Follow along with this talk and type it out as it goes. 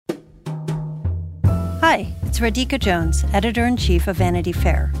Hi, it's Radhika Jones, Editor-in-Chief of Vanity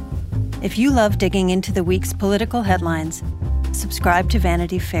Fair. If you love digging into the week's political headlines, subscribe to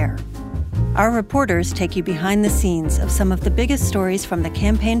Vanity Fair. Our reporters take you behind the scenes of some of the biggest stories from the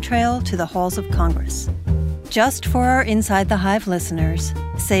campaign trail to the halls of Congress. Just for our Inside the Hive listeners,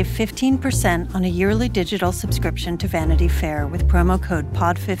 save 15% on a yearly digital subscription to Vanity Fair with promo code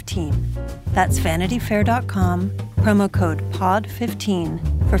POD15. That's vanityfair.com, promo code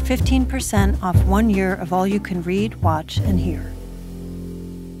POD15 for 15% off 1 year of all you can read, watch, and hear.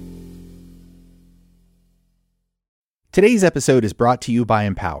 Today's episode is brought to you by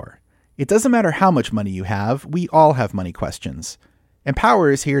Empower. It doesn't matter how much money you have, we all have money questions.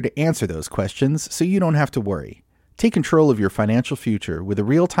 Empower is here to answer those questions so you don't have to worry. Take control of your financial future with a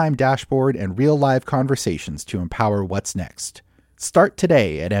real-time dashboard and real-live conversations to empower what's next. Start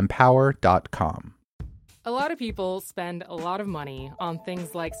today at empower.com. A lot of people spend a lot of money on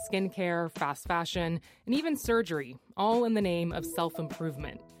things like skincare, fast fashion, and even surgery, all in the name of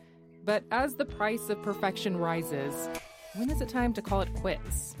self-improvement. But as the price of perfection rises, when is it time to call it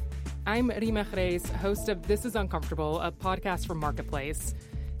quits? I'm Rima Jerez, host of This Is Uncomfortable, a podcast from Marketplace.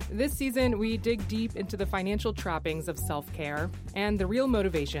 This season, we dig deep into the financial trappings of self-care and the real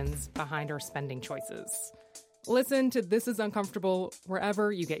motivations behind our spending choices. Listen to This Is Uncomfortable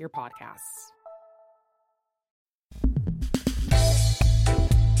wherever you get your podcasts.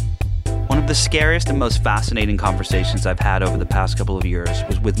 One of the scariest and most fascinating conversations I've had over the past couple of years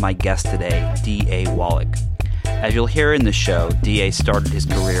was with my guest today, D.A. Wallach. As you'll hear in the show, D.A. started his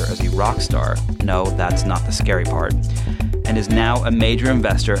career as a rock star. No, that's not the scary part. And is now a major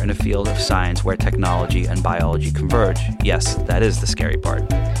investor in a field of science where technology and biology converge. Yes, that is the scary part.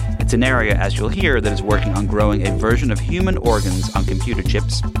 It's an area, as you'll hear, that is working on growing a version of human organs on computer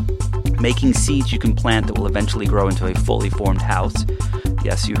chips, making seeds you can plant that will eventually grow into a fully formed house.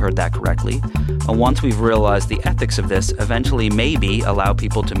 Yes, you heard that correctly. And once we've realized the ethics of this, eventually maybe allow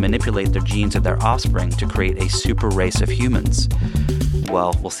people to manipulate their genes of their offspring to create a super race of humans.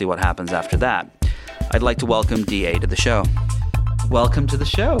 Well, we'll see what happens after that. I'd like to welcome D.A. to the show. Welcome to the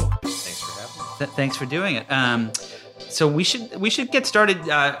show. Thanks for having me. Thanks for doing it. So we should get started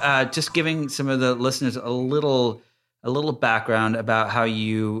just giving some of the listeners a little background about how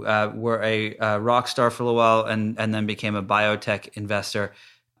you were a rock star for a little while and then became a biotech investor.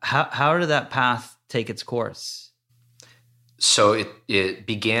 How did that path take its course? So it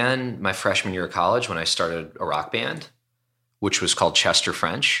began my freshman year of college when I started a rock band, which was called Chester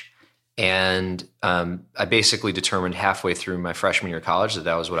French. And I basically determined halfway through my freshman year of college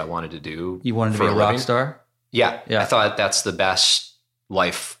that was what I wanted to do. You wanted to be a rock star? Yeah. I thought that's the best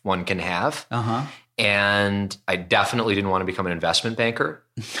life one can have. Uh-huh. And I definitely didn't want to become an investment banker,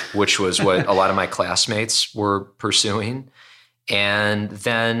 which was what a lot of my classmates were pursuing. And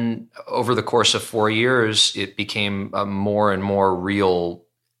then over the course of 4 years, it became a more and more real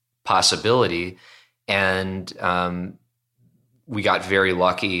possibility. And we got very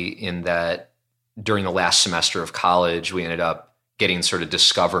lucky in that during the last semester of college, we ended up getting sort of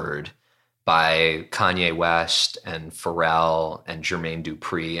discovered by Kanye West and Pharrell and Jermaine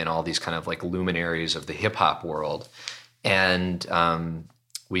Dupri and all these kind of like luminaries of the hip hop world. And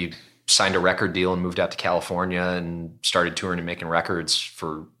we signed a record deal and moved out to California and started touring and making records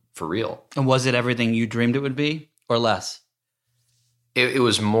for real. And was it everything you dreamed it would be or less? It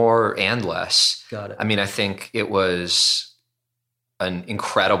was more and less. Got it. I mean, I think it was an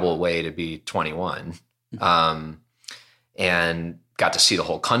incredible way to be 21 and got to see the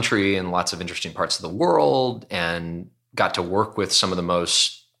whole country and lots of interesting parts of the world and got to work with some of the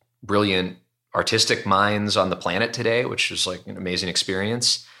most brilliant artistic minds on the planet today, which was like an amazing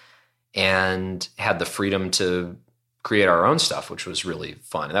experience, and had the freedom to create our own stuff, which was really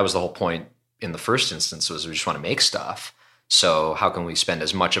fun. And that was the whole point in the first instance, was we just want to make stuff. So how can we spend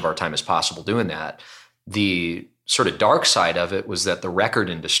as much of our time as possible doing that? The sort of dark side of it was that the record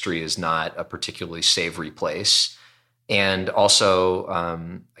industry is not a particularly savory place. And also,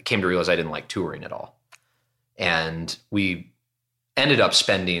 I came to realize I didn't like touring at all. And we ended up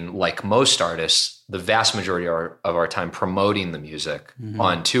spending, like most artists, the vast majority of our time promoting the music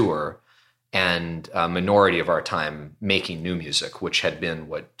on tour, and a minority of our time making new music, which had been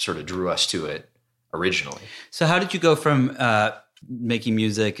what sort of drew us to it originally. So how did you go from making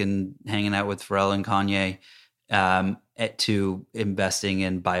music and hanging out with Pharrell and Kanye to investing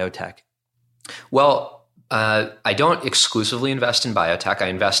in biotech? Well, I don't exclusively invest in biotech. I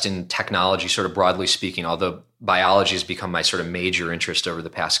invest in technology, sort of broadly speaking, although biology has become my sort of major interest over the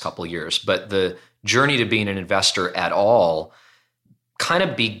past couple of years. But the journey to being an investor at all kind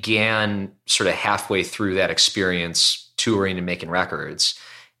of began sort of halfway through that experience touring and making records.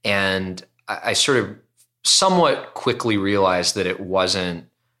 And I sort of somewhat quickly realized that it wasn't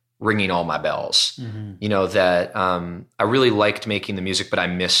ringing all my bells. That I really liked making the music, but I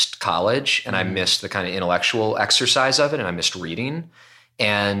missed college and I missed the kind of intellectual exercise of it, and I missed reading.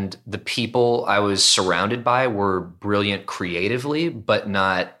 And the people I was surrounded by were brilliant creatively, but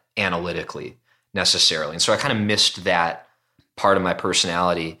not analytically necessarily. And so I kind of missed that part of my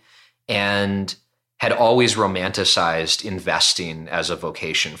personality and had always romanticized investing as a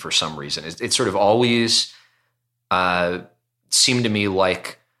vocation for some reason. It sort of always seemed to me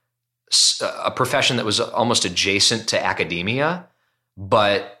like a profession that was almost adjacent to academia,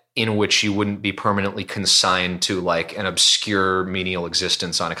 but in which you wouldn't be permanently consigned to like an obscure menial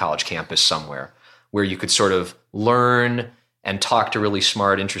existence on a college campus somewhere, where you could sort of learn and talk to really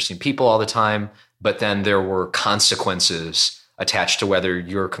smart, interesting people all the time, but then there were consequences attached to whether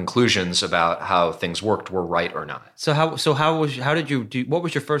your conclusions about how things worked were right or not. What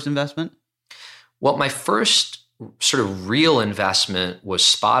was your first investment? Well, my first sort of real investment was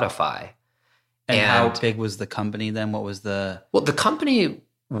Spotify. And how big was the company then? What was the... Well, the company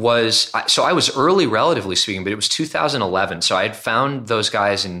was... So I was early, relatively speaking, but it was 2011. So I had found those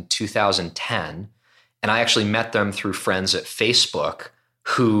guys in 2010, and I actually met them through friends at Facebook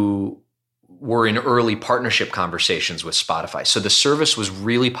who were in early partnership conversations with Spotify. So the service was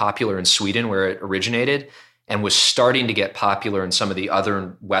really popular in Sweden, where it originated, and was starting to get popular in some of the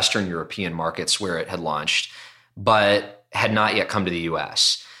other Western European markets where it had launched, but had not yet come to the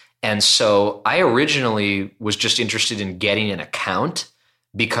US. And so I originally was just interested in getting an account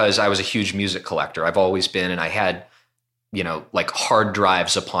because I was a huge music collector. I've always been, and I had, like hard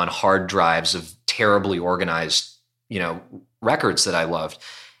drives upon hard drives of terribly organized, records that I loved.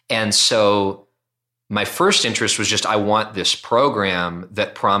 And so my first interest was just, I want this program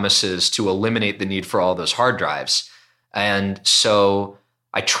that promises to eliminate the need for all those hard drives. And so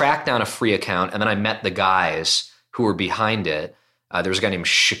I tracked down a free account, and then I met the guys who were behind it. There was a guy named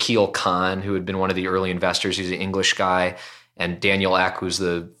Shaquille Khan, who had been one of the early investors. He's an English guy, and Daniel Ek, who's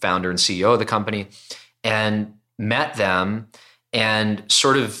the founder and CEO of the company, and met them and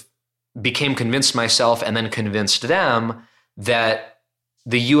sort of became convinced myself and then convinced them that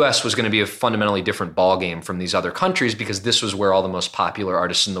the US was going to be a fundamentally different ballgame from these other countries, because this was where all the most popular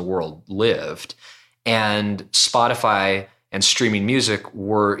artists in the world lived. And Spotify and streaming music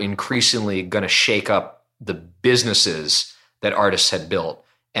were increasingly going to shake up the businesses that artists had built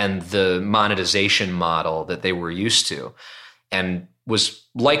and the monetization model that they were used to, and was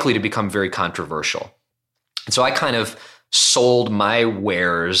likely to become very controversial. And so I kind of sold my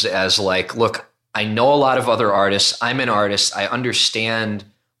wares as like, look, I know a lot of other artists. I'm an artist. I understand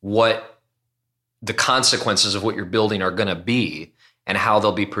what the consequences of what you're building are going to be and how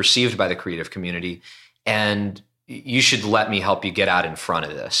they'll be perceived by the creative community. And you should let me help you get out in front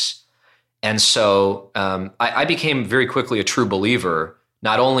of this. And so I became very quickly a true believer,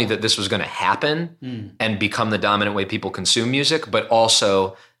 not only that this was going to happen and become the dominant way people consume music, but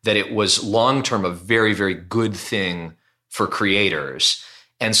also that it was long-term a very, very good thing for creators.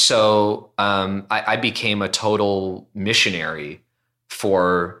 And so I became a total missionary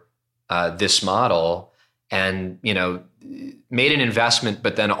for this model, and made an investment,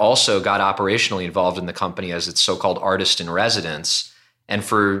 but then also got operationally involved in the company as its so-called artist in residence. And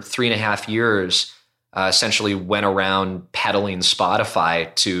for 3.5 years, essentially went around peddling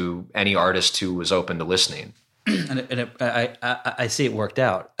Spotify to any artist who was open to listening. I see it worked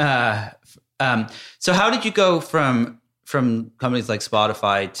out. So how did you go from companies like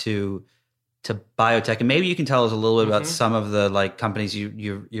Spotify to biotech? And maybe you can tell us a little bit about some of the like companies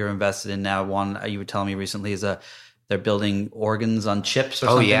you're invested in now. One you were telling me recently is they're building organs on chips or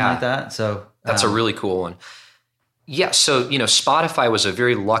something like that. So that's a really cool one. Yeah. So, Spotify was a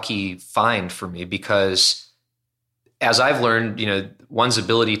very lucky find for me, because as I've learned, one's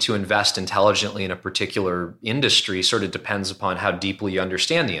ability to invest intelligently in a particular industry sort of depends upon how deeply you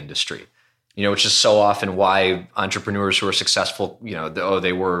understand the industry, which is so often why entrepreneurs who are successful,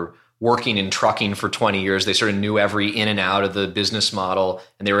 they were working in trucking for 20 years. They sort of knew every in and out of the business model,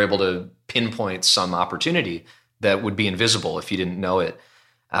 and they were able to pinpoint some opportunity that would be invisible if you didn't know it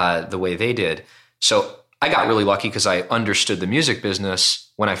the way they did. So I got really lucky because I understood the music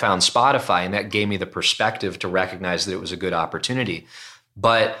business when I found Spotify, and that gave me the perspective to recognize that it was a good opportunity.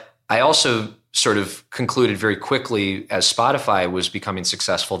 But I also sort of concluded very quickly, as Spotify was becoming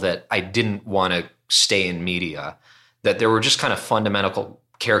successful, that I didn't want to stay in media, that there were just kind of fundamental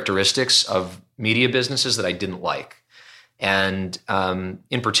characteristics of media businesses that I didn't like. And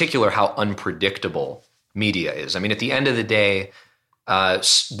in particular, how unpredictable media is. I mean, at the end of the day,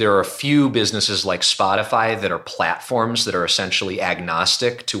 There are a few businesses like Spotify that are platforms that are essentially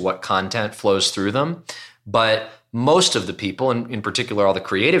agnostic to what content flows through them. But most of the people, and in particular all the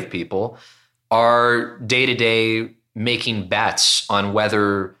creative people, are day-to-day making bets on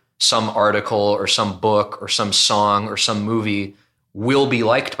whether some article or some book or some song or some movie will be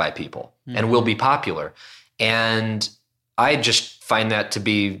liked by people and will be popular. And I just find that to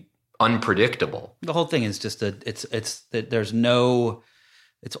be unpredictable. The whole thing is just that it's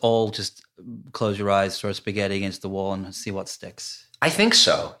all just close your eyes, throw spaghetti against the wall and see what sticks. I think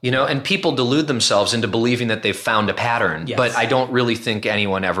so, and people delude themselves into believing that they've found a pattern, but I don't really think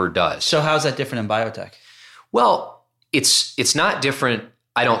anyone ever does. So how's that different in biotech? Well, it's not different,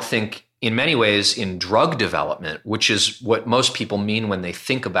 I don't think, in many ways in drug development, which is what most people mean when they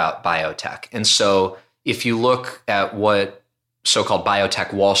think about biotech. And so if you look at what so-called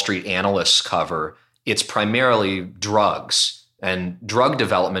biotech Wall Street analysts cover, it's primarily drugs. And drug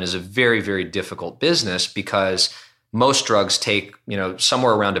development is a very, very difficult business because most drugs take,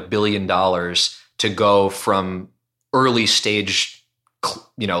 somewhere around $1 billion to go from early stage,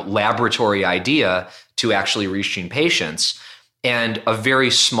 laboratory idea to actually reaching patients. And a very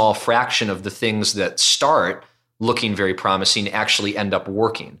small fraction of the things that start looking very promising actually end up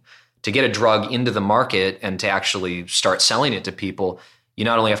working. To get a drug into the market and to actually start selling it to people, you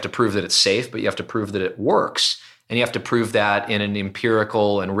not only have to prove that it's safe, but you have to prove that it works. And you have to prove that in an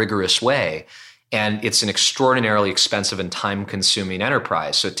empirical and rigorous way. And it's an extraordinarily expensive and time-consuming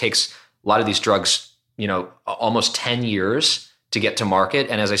enterprise. So it takes a lot of these drugs, almost 10 years to get to market.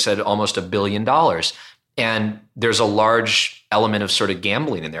 And as I said, almost $1 billion. And there's a large element of sort of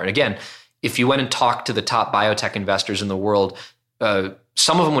gambling in there. And again, if you went and talked to the top biotech investors in the world,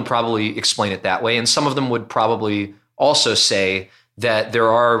 some of them would probably explain it that way. And some of them would probably also say that there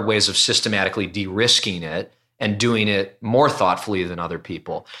are ways of systematically de-risking it and doing it more thoughtfully than other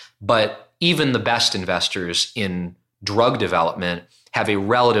people. But even the best investors in drug development have a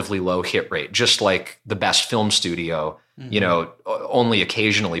relatively low hit rate, just like the best film studio, only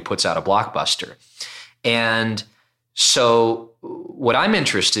occasionally puts out a blockbuster. And so what I'm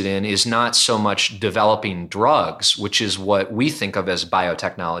interested in is not so much developing drugs, which is what we think of as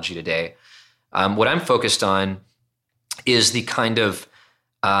biotechnology today. What I'm focused on is the kind of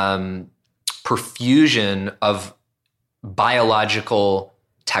profusion of biological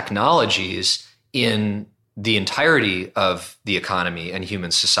technologies in the entirety of the economy and human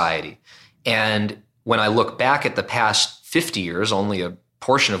society. And when I look back at the past 50 years, only a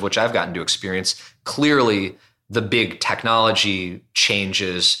portion of which I've gotten to experience, clearly the big technology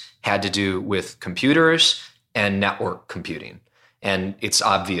changes had to do with computers and network computing. And it's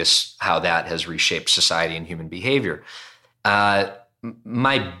obvious how that has reshaped society and human behavior.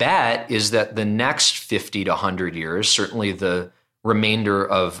 My bet is that the next 50 to 100 years, certainly the remainder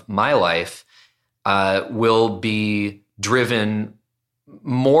of my life, will be driven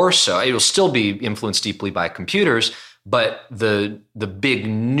more so. It will still be influenced deeply by computers, but the big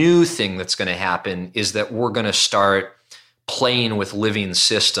new thing that's going to happen is that we're going to start playing with living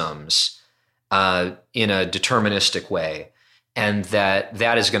systems in a deterministic way, and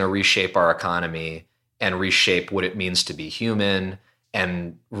that is going to reshape our economy and reshape what it means to be human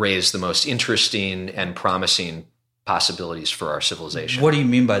and raise the most interesting and promising possibilities for our civilization. What do you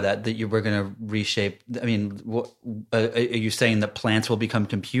mean by that? That you were going to reshape? I mean, are you saying that plants will become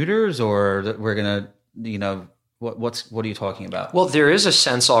computers, or that we're going to, what are you talking about? Well, there is a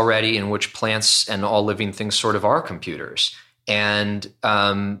sense already in which plants and all living things sort of are computers. And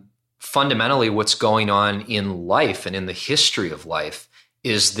fundamentally, what's going on in life and in the history of life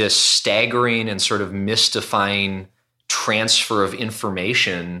is this staggering and sort of mystifying transfer of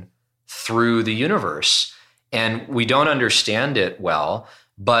information through the universe. And we don't understand it well,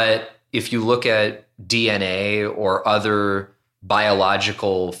 but if you look at DNA or other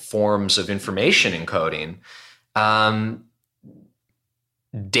biological forms of information encoding,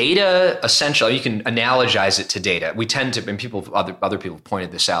 data essentially, you can analogize it to data. We tend to, and other people have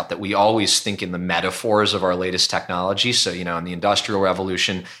pointed this out, that we always think in the metaphors of our latest technology. So, in the Industrial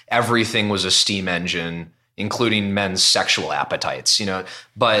Revolution, everything was a steam engine, including men's sexual appetites,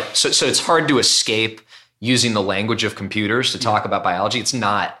 But so it's hard to escape using the language of computers to talk about biology. It's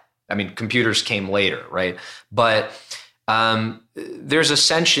not, computers came later, right? But there's a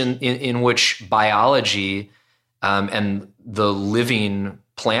sense in which biology and the living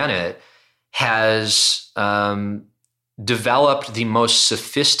planet has developed the most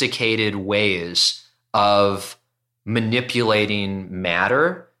sophisticated ways of manipulating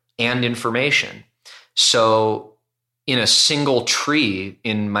matter and information. So in a single tree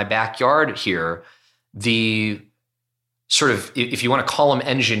in my backyard here, the sort of, if you want to call them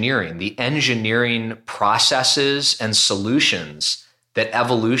engineering, the engineering processes and solutions that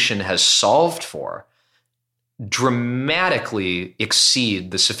evolution has solved for dramatically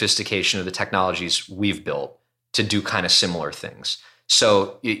exceed the sophistication of the technologies we've built to do kind of similar things.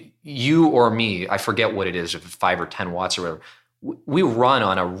 So you or me, I forget what it is, if it's 5 or 10 watts or whatever, we run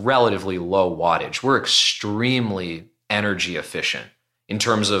on a relatively low wattage. We're extremely energy efficient in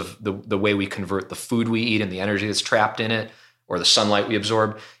terms of the way we convert the food we eat and the energy that's trapped in it, or the sunlight we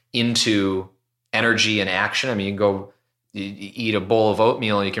absorb, into energy and action. I mean, you can go eat a bowl of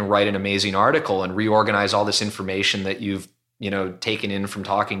oatmeal and you can write an amazing article and reorganize all this information that you've, taken in from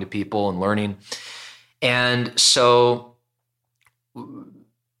talking to people and learning. And so,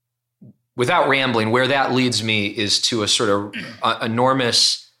 without rambling, where that leads me is to a sort of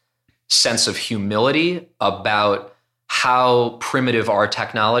enormous sense of humility about how primitive our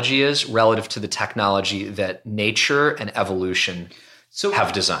technology is relative to the technology that nature and evolution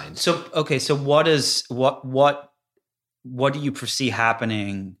have designed. So, okay, so what do you foresee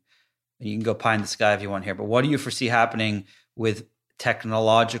happening? You can go pie in the sky if you want here, but what do you foresee happening with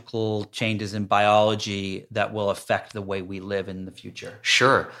technological changes in biology that will affect the way we live in the future?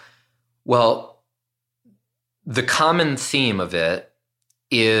 Sure. Well, the common theme of it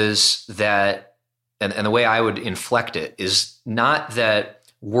is that, and the way I would inflect it is not that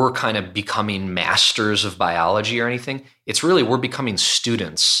we're kind of becoming masters of biology or anything. It's really we're becoming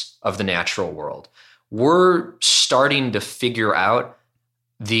students of the natural world. We're starting to figure out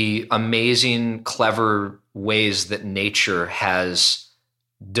the amazing, clever ways that nature has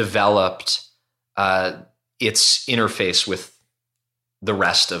developed its interface with the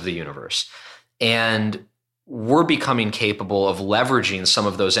rest of the universe. And we're becoming capable of leveraging some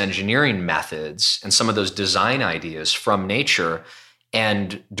of those engineering methods and some of those design ideas from nature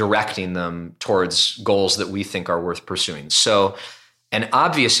and directing them towards goals that we think are worth pursuing. So an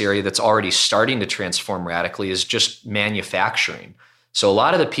obvious area that's already starting to transform radically is just manufacturing. So a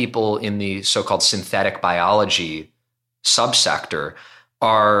lot of the people in the so-called synthetic biology subsector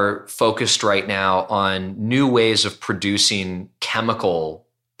are focused right now on new ways of producing chemical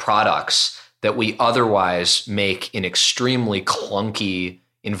products that we otherwise make in extremely clunky,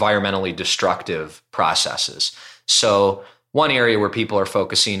 environmentally destructive processes. So one area where people are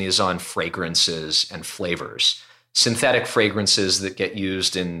focusing is on fragrances and flavors. Synthetic fragrances that get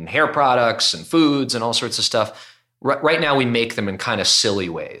used in hair products and foods and all sorts of stuff. Right now we make them in kind of silly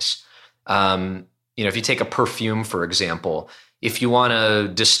ways. If you take a perfume, for example, if you want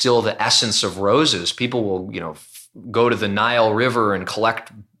to distill the essence of roses, people will, go to the Nile River and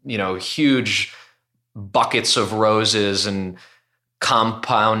collect huge buckets of roses and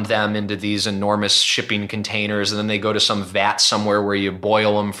compound them into these enormous shipping containers. And then they go to some vat somewhere where you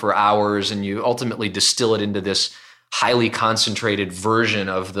boil them for hours and you ultimately distill it into this highly concentrated version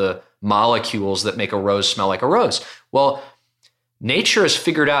of the molecules that make a rose smell like a rose. Well, nature has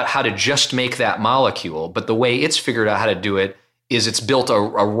figured out how to just make that molecule, but the way it's figured out how to do it is it's built a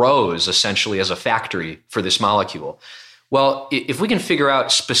rose essentially as a factory for this molecule. Well, if we can figure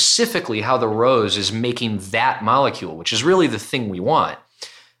out specifically how the rose is making that molecule, which is really the thing we want,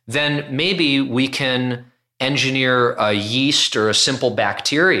 then maybe we can engineer a yeast or a simple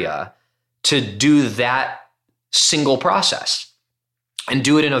bacteria to do that single process and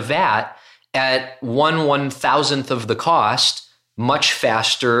do it in a vat at 1/1000th of the cost, much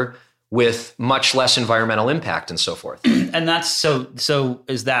faster, with much less environmental impact and so forth. And that's so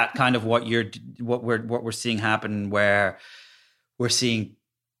is that kind of what we're seeing happen, where we're seeing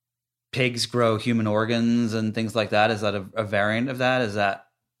pigs grow human organs and things like that? Is that a variant of that?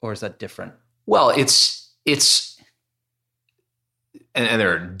 Or is that different? Well, it's and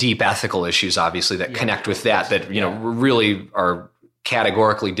there are deep ethical issues obviously that connect with that really are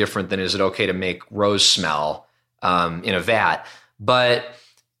categorically different than is it okay to make rose smell in a vat. But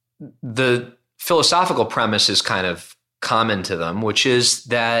the philosophical premise is kind of common to them, which is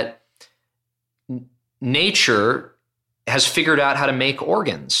that nature has figured out how to make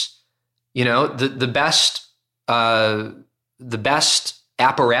organs. The best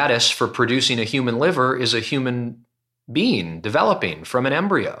apparatus for producing a human liver is a human being developing from an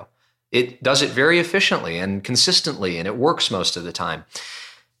embryo. It does it very efficiently and consistently, and it works most of the time.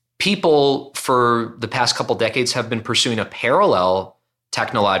 People for the past couple decades have been pursuing a parallel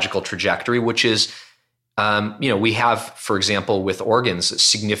technological trajectory, which is, we have, for example, with organs,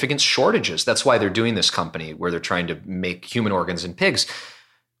 significant shortages. That's why they're doing this company where they're trying to make human organs in pigs.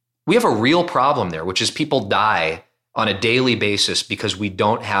 We have a real problem there, which is people die on a daily basis because we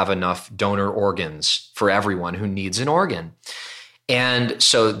don't have enough donor organs for everyone who needs an organ. And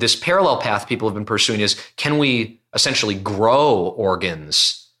so this parallel path people have been pursuing is, can we essentially grow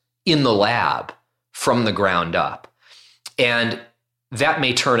organs in the lab from the ground up. And that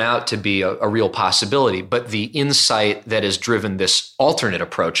may turn out to be a real possibility, but the insight that has driven this alternate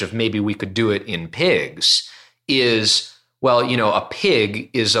approach of maybe we could do it in pigs is, well, a pig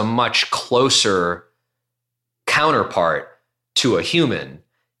is a much closer counterpart to a human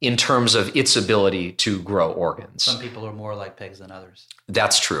in terms of its ability to grow organs. Some people are more like pigs than others.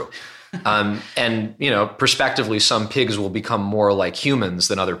 That's true. And, prospectively, some pigs will become more like humans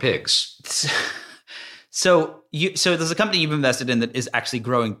than other pigs. So there's a company you've invested in that is actually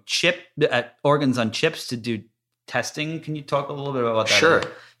growing organs on chips to do testing. Can you talk a little bit about that? Sure.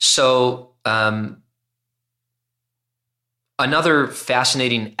 So another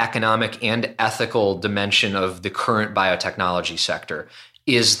fascinating economic and ethical dimension of the current biotechnology sector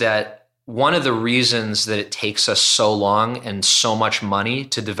is that one of the reasons that it takes us so long and so much money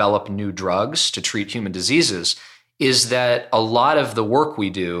to develop new drugs to treat human diseases is that a lot of the work we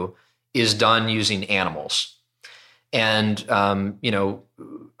do is done using animals. And,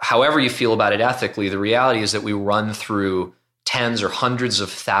 however you feel about it ethically, the reality is that we run through tens or hundreds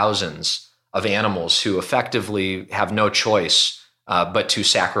of thousands of animals who effectively have no choice but to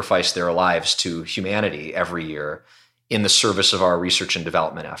sacrifice their lives to humanity every year in the service of our research and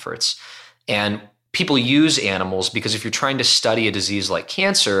development efforts. And people use animals because if you're trying to study a disease like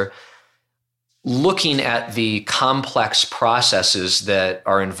cancer, looking at the complex processes that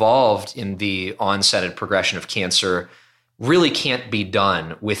are involved in the onset and progression of cancer really can't be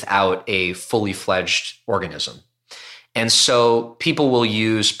done without a fully fledged organism. And so people will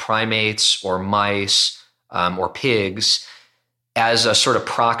use primates or mice or pigs as a sort of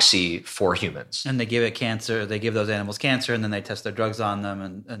proxy for humans. And they give it cancer, they give those animals cancer, and then they test their drugs on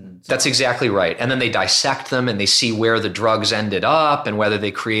them. And That's exactly right. And then they dissect them and they see where the drugs ended up and whether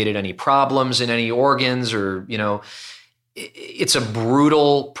they created any problems in any organs or, it's a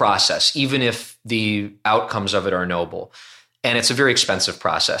brutal process, even if the outcomes of it are noble. And it's a very expensive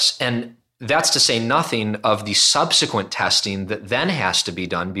process. And that's to say nothing of the subsequent testing that then has to be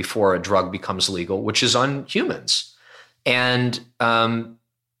done before a drug becomes legal, which is on humans. And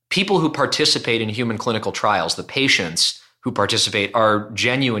people who participate in human clinical trials, the patients who participate, are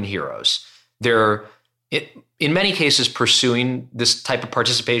genuine heroes. They're, in many cases, pursuing this type of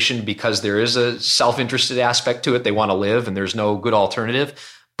participation because there is a self-interested aspect to it. They want to live and there's no good alternative.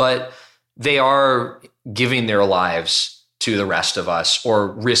 But they are giving their lives to the rest of us or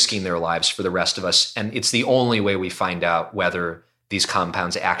risking their lives for the rest of us. And it's the only way we find out whether these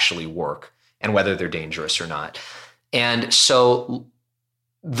compounds actually work and whether they're dangerous or not. And so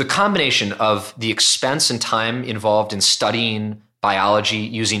the combination of the expense and time involved in studying biology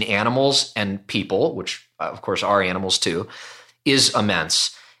using animals and people, which of course are animals too, is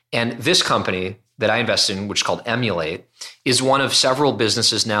immense. And this company that I invested in, which is called Emulate, is one of several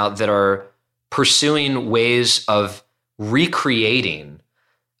businesses now that are pursuing ways of recreating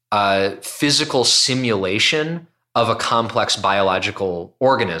a physical simulation of a complex biological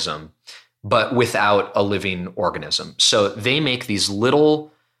organism, but without a living organism. So they make these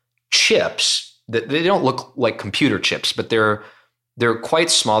little chips that they don't look like computer chips, but they're quite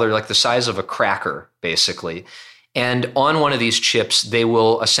small. They're like the size of a cracker, basically. And on one of these chips, they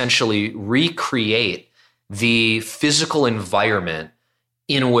will essentially recreate the physical environment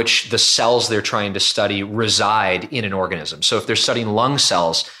in which the cells they're trying to study reside in an organism. So if they're studying lung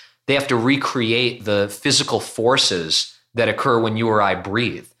cells, they have to recreate the physical forces that occur when you or I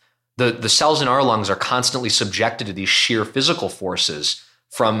breathe. The cells in our lungs are constantly subjected to these sheer physical forces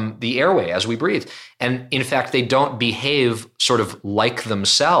from the airway as we breathe. And in fact, they don't behave sort of like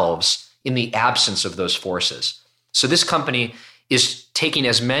themselves in the absence of those forces. So this company is taking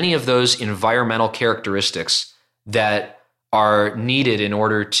as many of those environmental characteristics that are needed in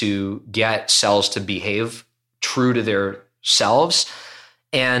order to get cells to behave true to their selves,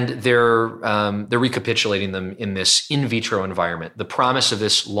 and they're recapitulating them in this in vitro environment. The promise of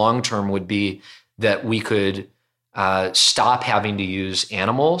this long term would be that we could stop having to use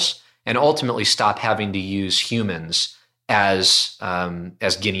animals and ultimately stop having to use humans as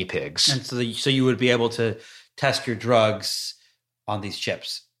guinea pigs. And so you would be able to test your drugs on these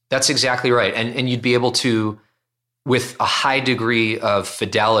chips. That's exactly right, and you'd be able to, with a high degree of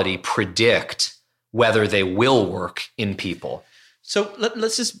fidelity, predict whether they will work in people. So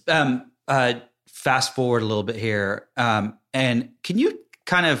let's just fast forward a little bit here. And can you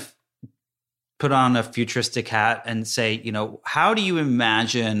kind of put on a futuristic hat and say, how do you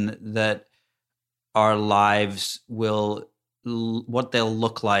imagine that our lives will what they'll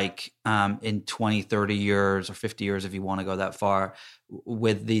look like in 20, 30 years or 50 years, if you want to go that far,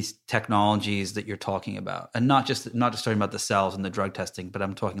 with these technologies that you're talking about? And not just talking about the cells and the drug testing, but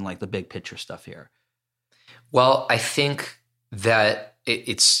I'm talking like the big picture stuff here. Well, I think that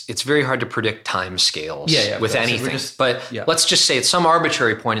it's very hard to predict time scales with anything. Let's just say at some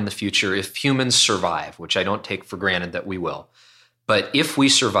arbitrary point in the future, if humans survive, which I don't take for granted that we will, but if we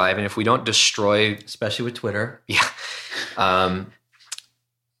survive and if we don't destroy... Especially with Twitter. Yeah.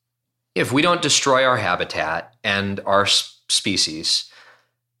 If we don't destroy our habitat and our species,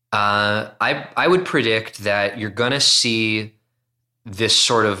 I would predict that you're going to see this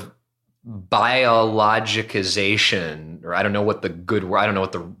sort of biologicization, or I don't know what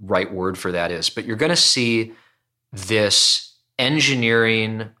the right word for that is, but you're going to see this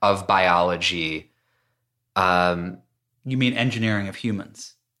engineering of biology. You mean engineering of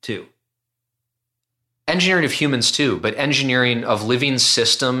humans too? Engineering of humans too, but engineering of living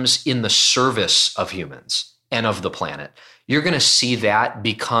systems in the service of humans and of the planet. You're going to see that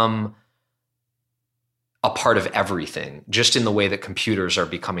become a part of everything, just in the way that computers are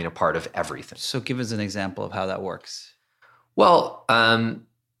becoming a part of everything. So give us an example of how that works. Well,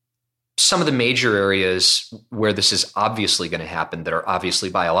 some of the major areas where this is obviously going to happen that are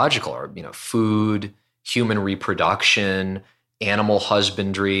obviously biological are, food, human reproduction, animal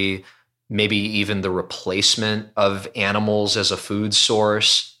husbandry, maybe even the replacement of animals as a food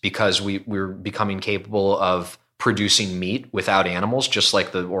source, because we're becoming capable of producing meat without animals, just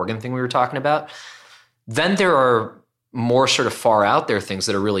like the organ thing we were talking about. Then there are more sort of far out there things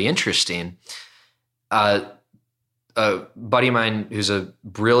that are really interesting. A buddy of mine who's a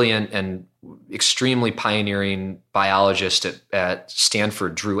brilliant and extremely pioneering biologist at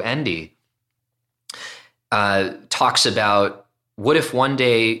Stanford, Drew Endy, talks about, what if one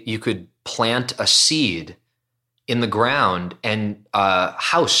day you could plant a seed in the ground and a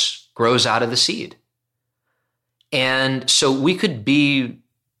house grows out of the seed? And so we could be...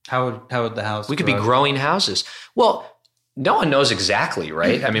 How would the house? We could be growing houses. Well, no one knows exactly,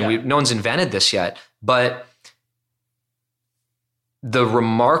 right? I mean, no one's invented this yet. But the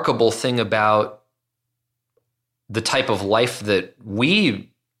remarkable thing about the type of life that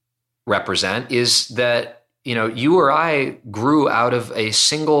we represent is that, you or I grew out of a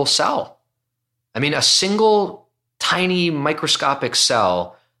single cell. I mean, a single tiny microscopic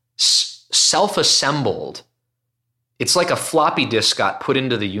cell self-assembled. It's like a floppy disk got put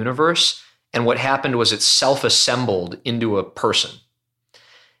into the universe, and what happened was it self-assembled into a person.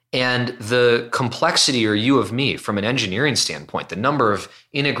 And the complexity, or you of me, from an engineering standpoint, the number of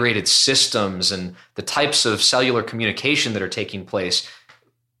integrated systems and the types of cellular communication that are taking place,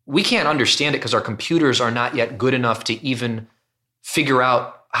 we can't understand it because our computers are not yet good enough to even figure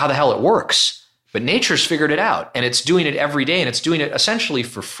out how the hell it works. But nature's figured it out, and it's doing it every day, and it's doing it essentially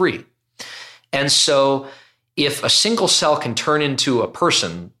for free. And so if a single cell can turn into a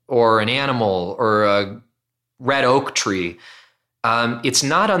person or an animal or a red oak tree, it's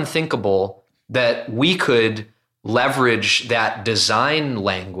not unthinkable that we could leverage that design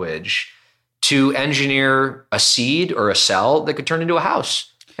language to engineer a seed or a cell that could turn into a house.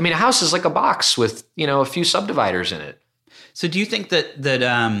 I mean, a house is like a box with, a few subdividers in it. So do you think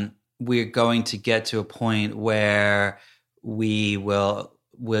that we're going to get to a point where we will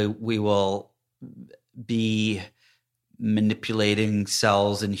be manipulating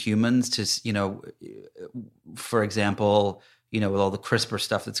cells in humans to, for example, with all the CRISPR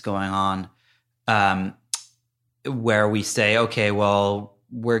stuff that's going on, where we say, okay, well,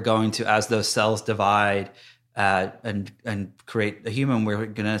 we're going to, as those cells divide and create a human, we're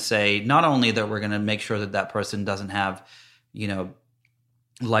going to say not only that we're going to make sure that person doesn't have,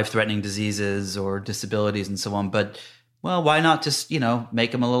 life-threatening diseases or disabilities and so on, but well, why not just,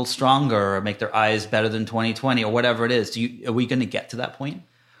 make them a little stronger or make their eyes better than 20/20 or whatever it is? Are we going to get to that point?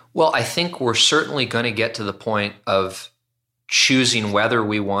 Well, I think we're certainly going to get to the point of choosing whether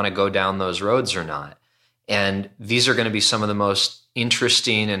we want to go down those roads or not. And these are going to be some of the most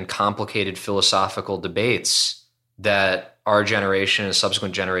interesting and complicated philosophical debates that our generation and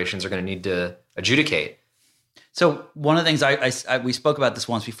subsequent generations are going to need to adjudicate. So one of the things we spoke about this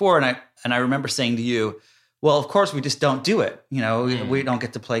once before, and I remember saying to you, well, of course, we just don't do it. We don't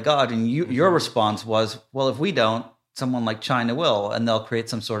get to play God. And your response was, well, if we don't, someone like China will, and they'll create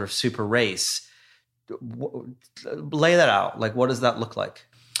some sort of super race. Lay that out. Like, what does that look like?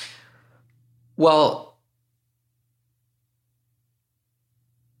 Well,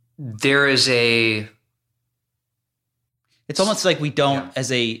 there is it's almost like we don't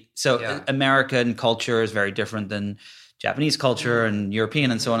American culture is very different than Japanese culture and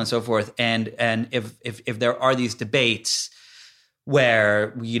European and so on and so forth. And if there are these debates,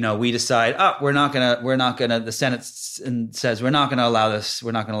 where we decide, the Senate says we're not gonna allow this,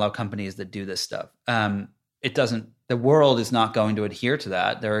 we're not gonna allow companies that do this stuff. The world is not going to adhere to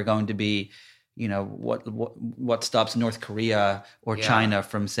that. There are going to be, what stops North Korea or China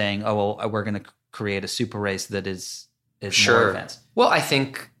from saying, oh, well, we're going to create a super race that is more advanced? Well, I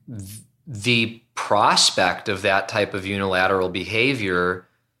think the prospect of that type of unilateral behavior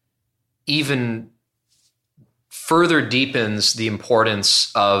even further deepens the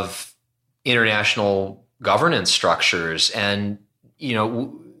importance of international governance structures. And,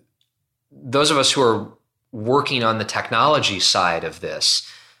 those of us who are working on the technology side of this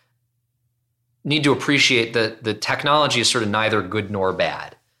need to appreciate that the technology is sort of neither good nor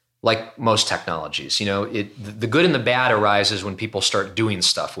bad, like most technologies. The good and the bad arises when people start doing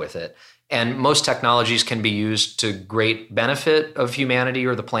stuff with it. And most technologies can be used to great benefit of humanity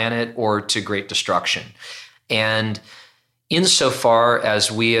or the planet, or to great destruction. And insofar as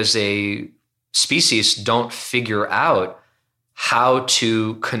we as a species don't figure out how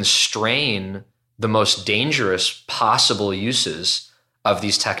to constrain the most dangerous possible uses of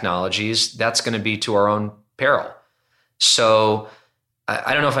these technologies, that's going to be to our own peril. So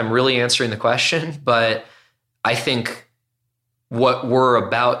I don't know if I'm really answering the question, but I think what we're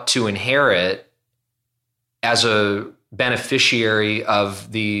about to inherit as a beneficiary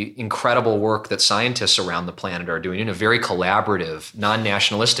of the incredible work that scientists around the planet are doing in a very collaborative,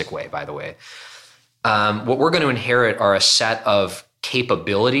 non-nationalistic way, by the way, what we're going to inherit are a set of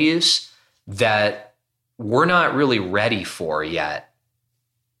capabilities that we're not really ready for yet,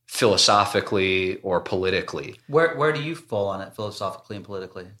 philosophically or politically. Where do you fall on it philosophically and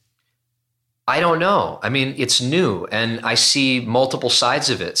politically? I don't know. I mean, it's new and I see multiple sides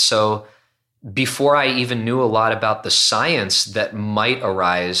of it. So before I even knew a lot about the science that might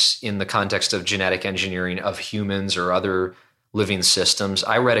arise in the context of genetic engineering of humans or other living systems,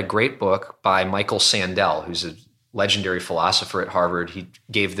 I read a great book by Michael Sandel, who's a legendary philosopher at Harvard. He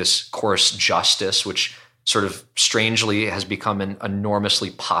gave this course, Justice, which sort of strangely has become an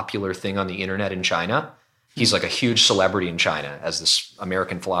enormously popular thing on the internet in China. He's like a huge celebrity in China as this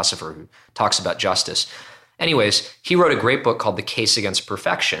American philosopher who talks about justice. Anyways, he wrote a great book called The Case Against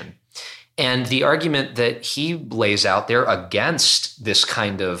Perfection. And the argument that he lays out there against this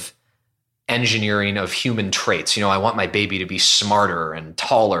kind of engineering of human traits, I want my baby to be smarter and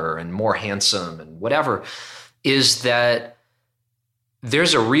taller and more handsome and whatever, is that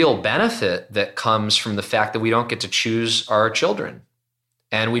there's a real benefit that comes from the fact that we don't get to choose our children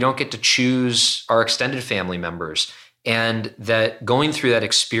and we don't get to choose our extended family members. And that going through that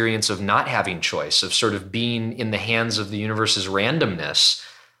experience of not having choice, of sort of being in the hands of the universe's randomness,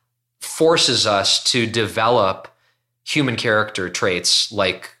 forces us to develop human character traits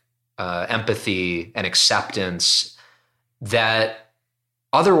like empathy and acceptance that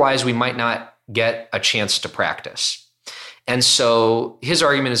otherwise we might not get a chance to practice. And so his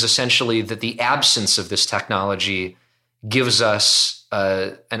argument is essentially that the absence of this technology gives us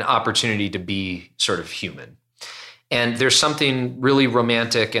an opportunity to be sort of human. And there's something really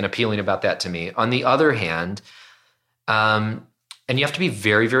romantic and appealing about that to me. On the other hand, and you have to be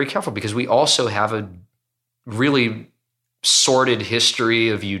very, very careful because we also have a really sordid history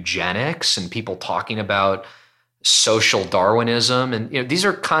of eugenics and people talking about social Darwinism. And these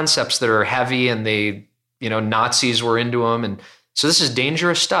are concepts that are heavy and they, Nazis were into them. And so this is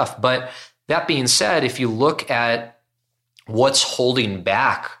dangerous stuff. But that being said, if you look at what's holding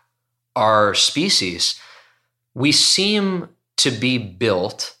back our species, we seem to be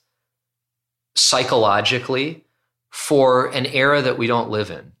built psychologically for an era that we don't live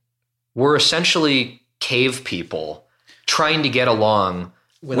in. We're essentially cave people trying to get along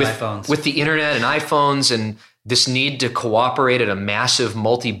with iPhones, with the internet and iPhones and this need to cooperate at a massive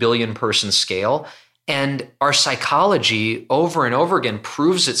multi-billion person scale. And our psychology over and over again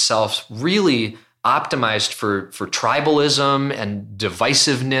proves itself really optimized for tribalism and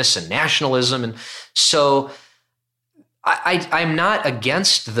divisiveness and nationalism. And so I'm not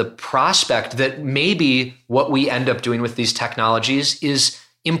against the prospect that maybe what we end up doing with these technologies is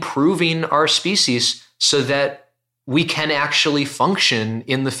improving our species so that we can actually function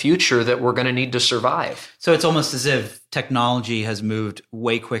in the future that we're going to need to survive. So it's almost as if technology has moved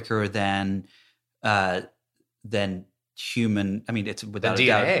way quicker than human. I mean, it's without a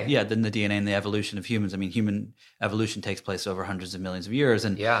doubt, than the DNA and the evolution of humans. I mean, human evolution takes place over hundreds of millions of years,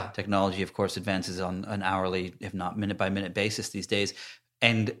 and technology, of course, advances on an hourly, if not minute by minute basis these days.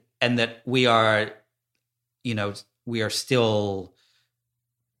 And that we are still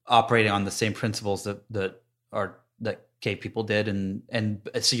operating on the same principles that cave people did, and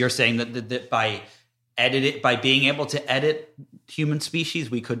so you're saying that by by being able to edit human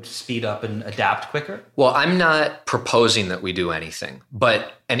species, we could speed up and adapt quicker? Well, I'm not proposing that we do anything,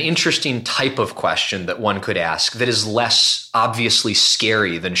 but an interesting type of question that one could ask that is less obviously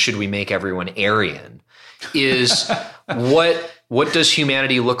scary than should we make everyone Aryan is what does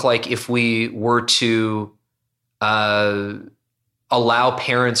humanity look like if we were to allow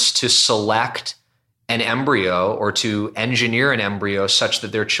parents to select an embryo or to engineer an embryo such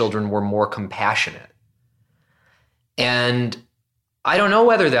that their children were more compassionate? And I don't know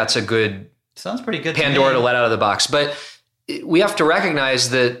whether that's a good sounds pretty good Pandora to let out of the box, but we have to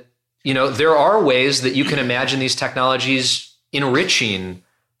recognize that, there are ways that you can imagine these technologies enriching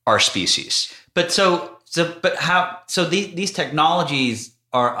our species. But these technologies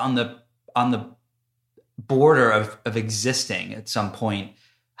are on the border of existing at some point.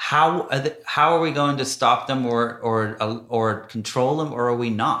 How are we going to stop them or control them, or are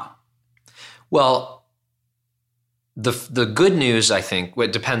we not? Well, the good news, I think,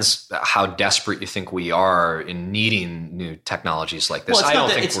 it depends how desperate you think we are in needing new technologies like this. Well,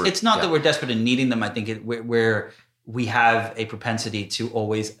 it's not that we're desperate in needing them. I think where we have a propensity to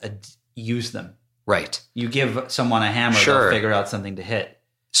always use them. Right. You give someone a hammer, they'll figure out something to hit.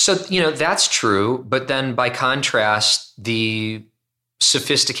 So, that's true. But then by contrast, the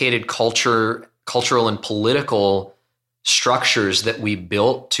sophisticated cultural and political structures that we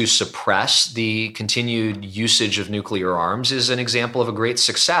built to suppress the continued usage of nuclear arms is an example of a great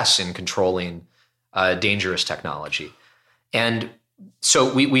success in controlling dangerous technology. And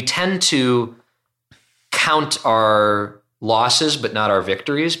so we tend to count our losses but not our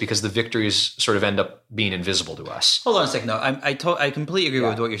victories, because the victories sort of end up being invisible to us. Hold on a second. No, I completely agree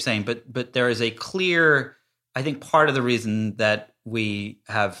with what you're saying, but there is a clear, I think part of the reason that we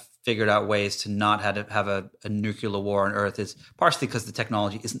have figured out ways to not have a nuclear war on Earth is partially because the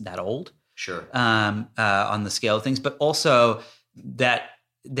technology isn't that old. Sure. On the scale of things, but also that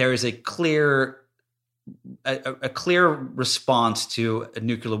there is a clear response to a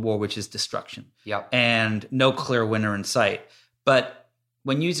nuclear war, which is destruction. Yep. And no clear winner in sight. But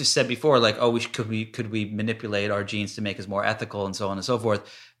when you just said before, like, could we manipulate our genes to make us more ethical and so on and so forth?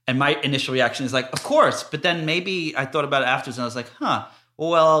 And my initial reaction is like, of course. But then maybe I thought about it afterwards and I was like,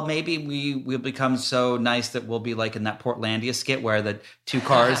 well, maybe we'll become so nice that we'll be like in that Portlandia skit where the two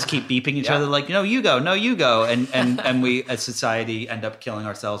cars keep beeping each other like, no, you go. And we as society end up killing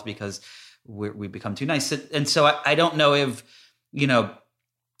ourselves because we become too nice. And so I don't know if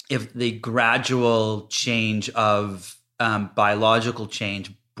the gradual change of biological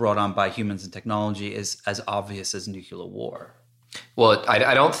change brought on by humans and technology is as obvious as nuclear war. Well,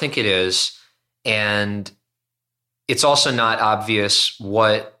 I don't think it is. And it's also not obvious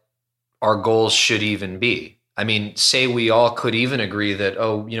what our goals should even be. I mean, say we all could even agree that,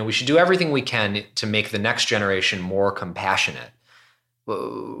 we should do everything we can to make the next generation more compassionate.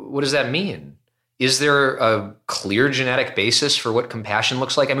 What does that mean? Is there a clear genetic basis for what compassion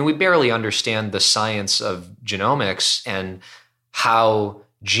looks like? I mean, we barely understand the science of genomics and how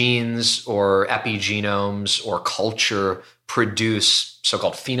genes or epigenomes or culture produce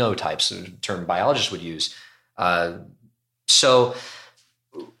so-called phenotypes, a term biologists would use. So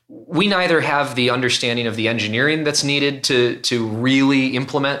we neither have the understanding of the engineering that's needed to really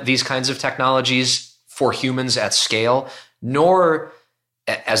implement these kinds of technologies for humans at scale, nor,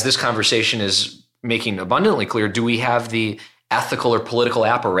 as this conversation is making abundantly clear, do we have the ethical or political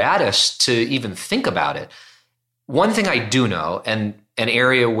apparatus to even think about it. One thing I do know, and an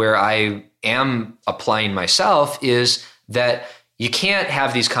area where I am applying myself, is that you can't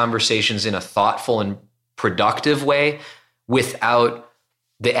have these conversations in a thoughtful and productive way without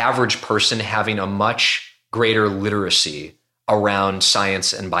the average person having a much greater literacy around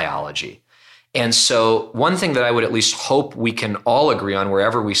science and biology. And so one thing that I would at least hope we can all agree on,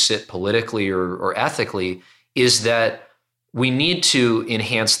 wherever we sit politically or ethically, is that we need to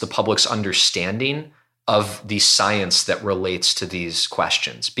enhance the public's understanding of the science that relates to these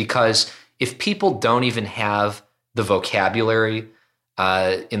questions. Because if people don't even have the vocabulary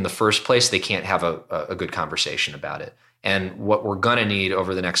in the first place, they can't have a good conversation about it. And what we're going to need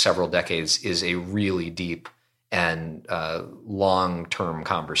over the next several decades is a really deep and long-term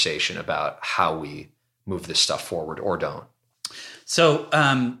conversation about how we move this stuff forward or don't. So,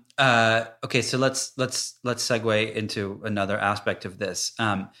 okay, so let's segue into another aspect of this.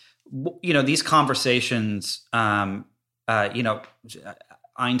 These conversations.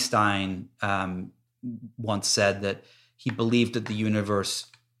 Einstein once said that he believed that the universe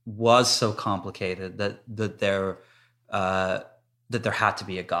was so complicated that there had to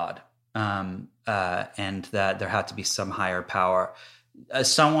be a God. And that there had to be some higher power. As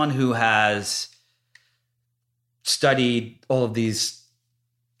someone who has studied all of these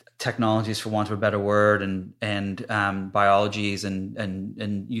technologies, for want of a better word, and biologies,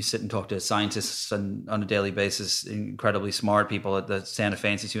 and you sit and talk to scientists on a daily basis, incredibly smart people at the Santa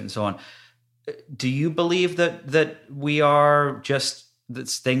Fe Institute and so on. Do you believe that we are just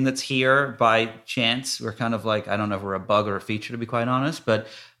this thing that's here by chance? We're kind of like, I don't know if we're a bug or a feature, to be quite honest, but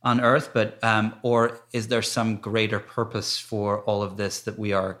on Earth, or is there some greater purpose for all of this that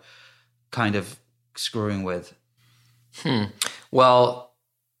we are kind of screwing with? Well,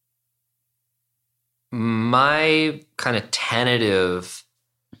 my kind of tentative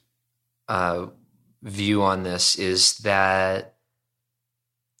view on this is that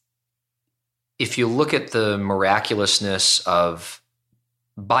if you look at the miraculousness of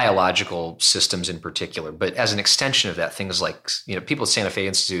biological systems in particular, but as an extension of that, things like, people at Santa Fe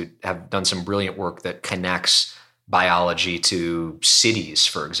Institute have done some brilliant work that connects biology to cities,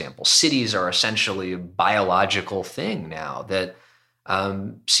 for example. Cities are essentially a biological thing now that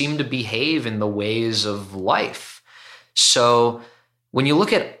seem to behave in the ways of life. So when you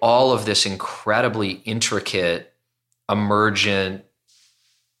look at all of this incredibly intricate, emergent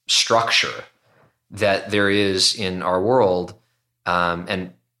structure that there is in our world,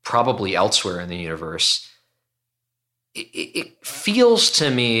 and probably elsewhere in the universe, it feels to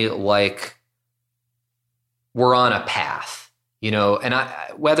me like we're on a path, and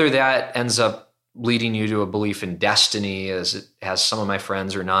whether that ends up leading you to a belief in destiny, as it has some of my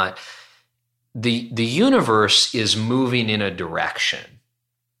friends, or not, the universe is moving in a direction.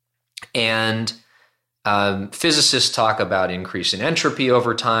 And physicists talk about increase in entropy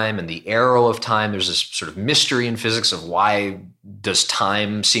over time and the arrow of time. There's this sort of mystery in physics of why does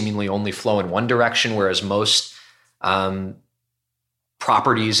time seemingly only flow in one direction, whereas most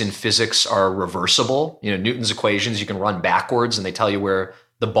properties in physics are reversible. Newton's equations, you can run backwards and they tell you where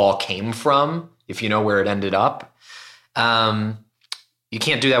the ball came from if you know where it ended up. You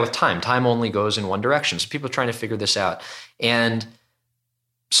can't do that with time. Time only goes in one direction. So people are trying to figure this out. And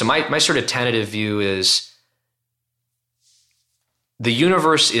so my sort of tentative view is the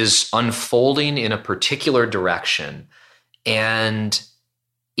universe is unfolding in a particular direction, and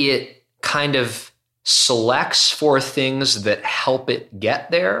it kind of selects for things that help it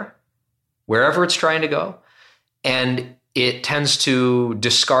get there, wherever it's trying to go. And it tends to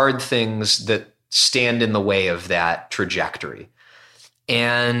discard things that stand in the way of that trajectory.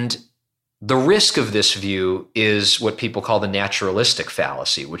 And the risk of this view is what people call the naturalistic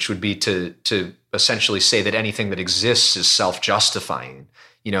fallacy, which would be to essentially say that anything that exists is self-justifying.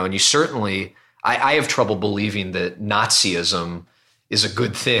 And you certainly, I have trouble believing that Nazism is a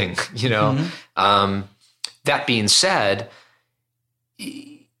good thing, Mm-hmm. That being said,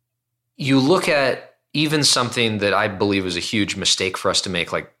 you look at even something that I believe is a huge mistake for us to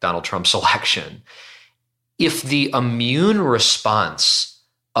make, like Donald Trump's election. If the immune response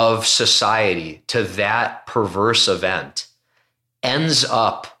of society to that perverse event ends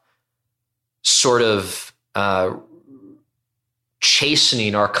up sort of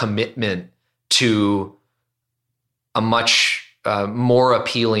chastening our commitment to a much more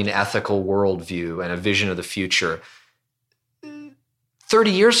appealing ethical worldview and a vision of the future,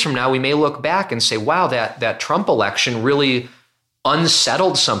 30 years from now, we may look back and say, wow, that Trump election really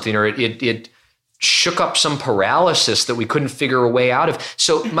unsettled something, or it shook up some paralysis that we couldn't figure a way out of.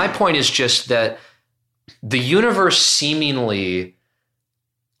 So my point is just that the universe seemingly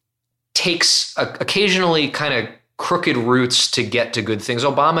takes occasionally kind of crooked routes to get to good things.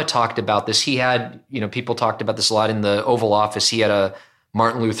 Obama talked about this. He had, people talked about this a lot in the Oval Office. He had a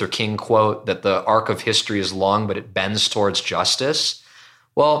Martin Luther King quote that the arc of history is long, but it bends towards justice.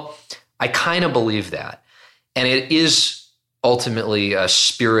 Well, I kind of believe that. And it is ultimately a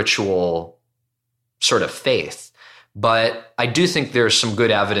spiritual sort of faith, but I do think there's some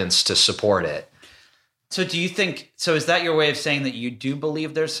good evidence to support it. So is that your way of saying that you do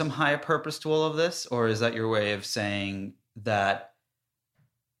believe there's some higher purpose to all of this? Or is that your way of saying that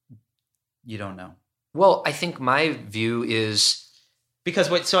you don't know? Well, I think my view is...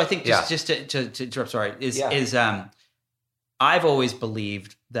 Because I think just to interrupt, sorry, is I've always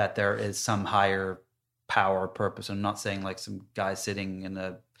believed that there is some higher power, purpose. I'm not saying like some guy sitting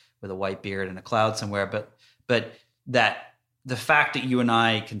with a white beard in a cloud somewhere, but that the fact that you and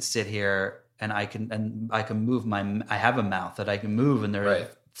I can sit here and I can move I have a mouth that I can move, and there are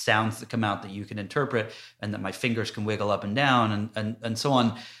sounds that come out that you can interpret, and that my fingers can wiggle up and down and so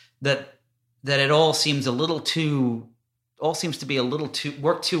on, that it all seems a little too,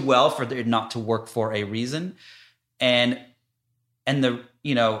 work too well for it not to work for a reason. And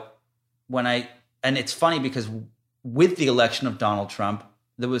it's funny because with the election of Donald Trump,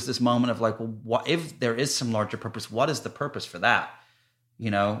 there was this moment of like, well, what if there is some larger purpose? What is the purpose for that?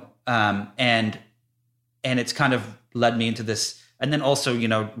 And it's kind of led me into this. And then also,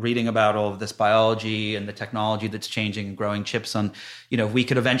 reading about all of this biology and the technology that's changing and growing chips on, we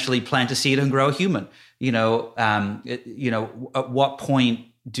could eventually plant a seed and grow a human. At what point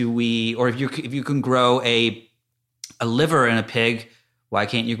do we, or if you can grow a liver in a pig, why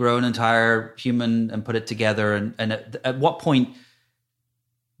can't you grow an entire human and put it together? And at what point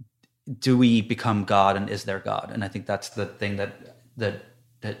do we become God, and is there God? And I think that's the thing that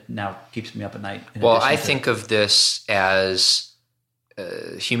now keeps me up at night. Well, I think of this as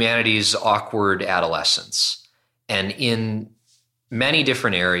humanity's awkward adolescence. And in many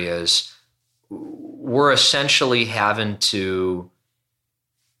different areas, we're essentially having to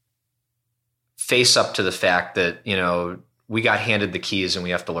face up to the fact that, we got handed the keys and we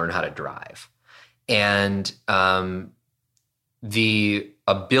have to learn how to drive. And the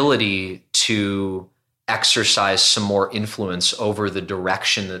ability to exercise some more influence over the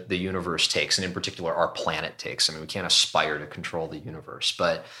direction that the universe takes, and in particular our planet takes. I mean, we can't aspire to control the universe,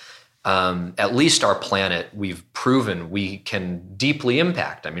 but at least our planet, we've proven we can deeply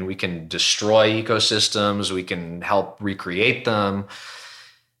impact. I mean, we can destroy ecosystems, we can help recreate them.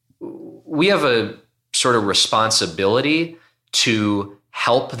 We have a sort of responsibility to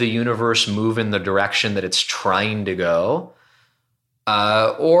help the universe move in the direction that it's trying to go,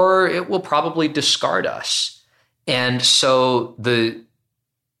 or it will probably discard us. And so the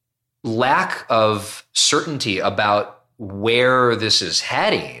lack of certainty about where this is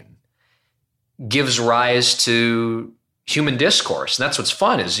heading gives rise to human discourse. And that's what's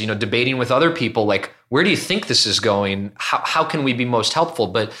fun is, debating with other people, like, where do you think this is going? How can we be most helpful?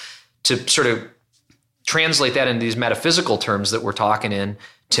 But to sort of translate that into these metaphysical terms that we're talking in,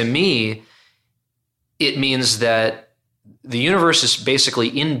 to me, it means that the universe is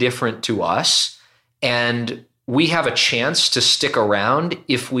basically indifferent to us, and we have a chance to stick around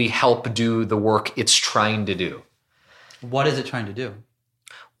if we help do the work it's trying to do. What is it trying to do?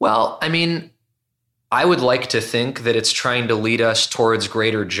 Well, I mean, I would like to think that it's trying to lead us towards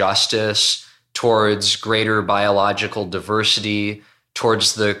greater justice, towards greater biological diversity,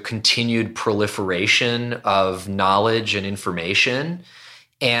 towards the continued proliferation of knowledge and information.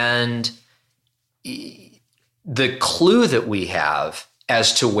 And the clue that we have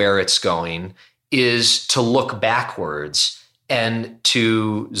as to where it's going is to look backwards and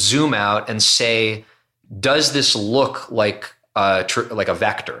to zoom out and say, does this look like a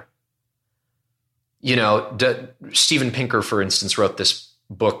vector? Steven Pinker, for instance, wrote this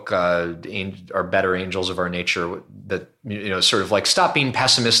book, Our Better Angels of Our Nature, that, sort of like, stop being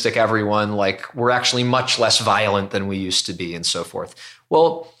pessimistic, everyone. Like, we're actually much less violent than we used to be, and so forth.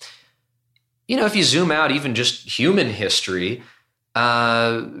 Well, if you zoom out even just human history,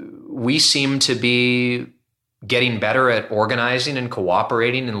 we seem to be getting better at organizing and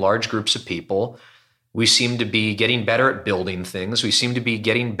cooperating in large groups of people. We seem to be getting better at building things. We seem to be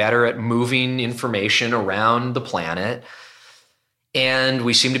getting better at moving information around the planet. And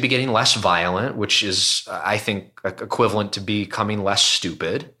we seem to be getting less violent, which is, I think, equivalent to becoming less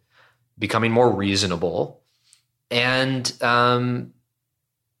stupid, becoming more reasonable. And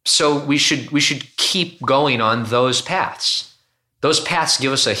so we should keep going on those paths. Those paths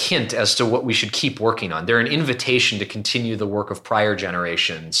give us a hint as to what we should keep working on. They're an invitation to continue the work of prior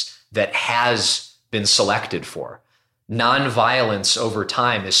generations that has been selected for. Nonviolence over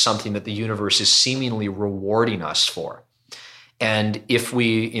time is something that the universe is seemingly rewarding us for. And if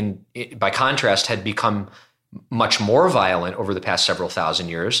we, by contrast, had become much more violent over the past several thousand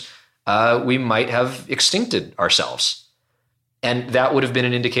years, we might have extincted ourselves. And that would have been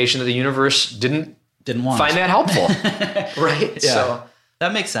an indication that the universe didn't find that helpful. Right? Yeah. So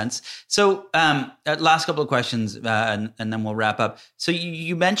that makes sense. So last couple of questions, and then we'll wrap up. So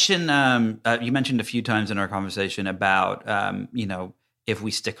you mentioned a few times in our conversation about, if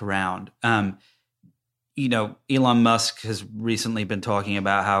we stick around. Elon Musk has recently been talking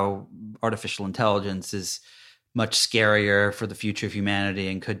about how artificial intelligence is much scarier for the future of humanity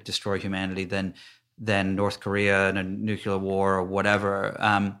and could destroy humanity than North Korea and a nuclear war or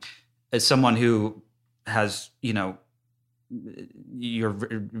whatever. As someone who has, you're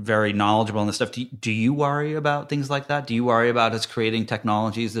very knowledgeable on this stuff. Do you worry about things like that? Do you worry about us creating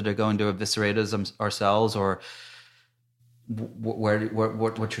technologies that are going to eviscerate us ourselves, or what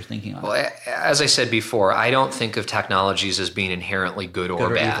you're thinking on? Well, as I said before, I don't think of technologies as being inherently good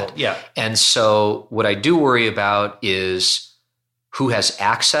or bad. Evil. Yeah. And so what I do worry about is who has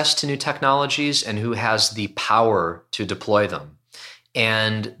access to new technologies and who has the power to deploy them.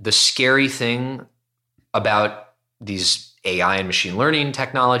 And the scary thing about these AI and machine learning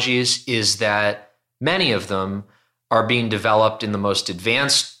technologies is that many of them are being developed in the most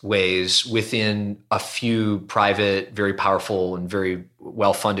advanced ways within a few private, very powerful, and very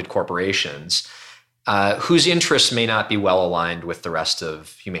well-funded corporations whose interests may not be well aligned with the rest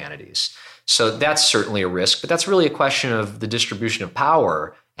of humanity's. So that's certainly a risk, but that's really a question of the distribution of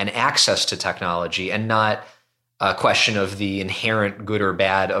power and access to technology, and not a question of the inherent good or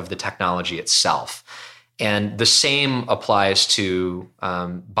bad of the technology itself. And the same applies to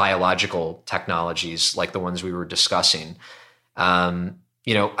biological technologies like the ones we were discussing. I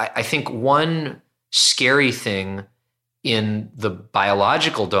think one scary thing in the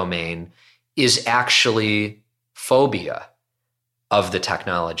biological domain is actually phobia of the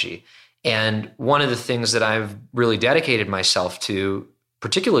technology. And one of the things that I've really dedicated myself to,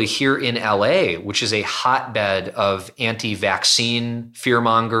 particularly here in LA, which is a hotbed of anti-vaccine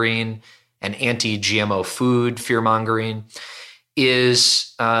fear-mongering and anti-GMO food fear-mongering,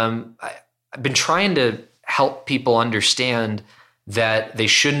 is I've been trying to help people understand that they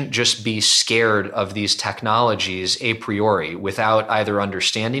shouldn't just be scared of these technologies a priori without either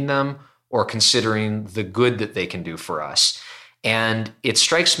understanding them or considering the good that they can do for us. And it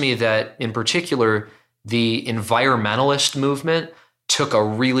strikes me that, in particular, the environmentalist movement took a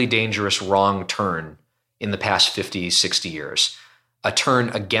really dangerous wrong turn in the past 50, 60 years. A turn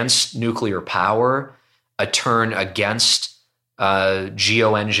against nuclear power, a turn against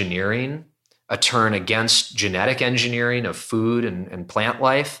geoengineering, a turn against genetic engineering of food and plant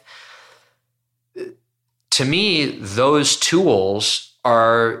life. To me, those tools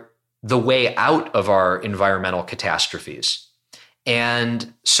are the way out of our environmental catastrophes.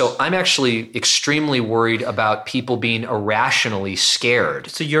 And so I'm actually extremely worried about people being irrationally scared.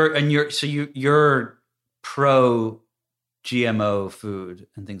 So you're pro GMO food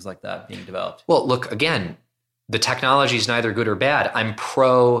and things like that being developed. Well, look, again, the technology is neither good or bad. I'm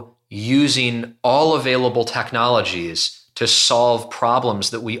pro using all available technologies to solve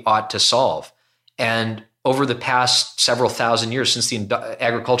problems that we ought to solve. And over the past several thousand years, since the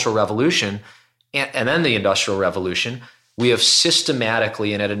agricultural revolution and then the industrial revolution, we have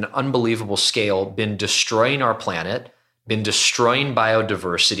systematically and at an unbelievable scale been destroying our planet, been destroying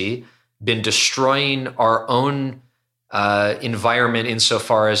biodiversity, been destroying our own environment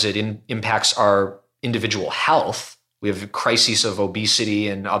insofar as it impacts our individual health. We have crises of obesity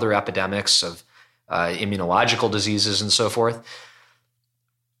and other epidemics of immunological diseases and so forth.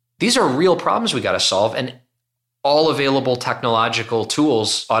 These are real problems we got to solve, and all available technological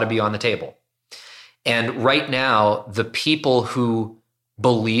tools ought to be on the table. And right now, the people who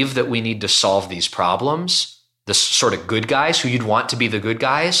believe that we need to solve these problems, the sort of good guys who you'd want to be the good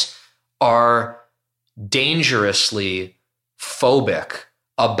guys, are dangerously phobic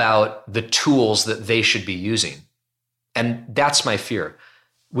about the tools that they should be using. And that's my fear.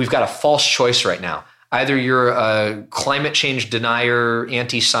 We've got a false choice right now. Either you're a climate change denier,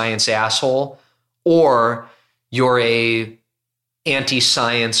 anti-science asshole, or you're a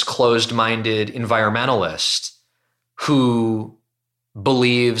anti-science, closed-minded environmentalist who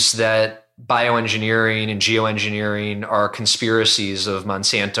believes that bioengineering and geoengineering are conspiracies of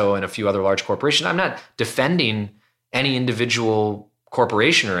Monsanto and a few other large corporations. I'm not defending any individual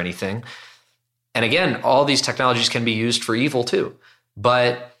corporation or anything. And again, all these technologies can be used for evil too.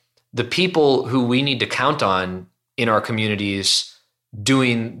 But the people who we need to count on in our communities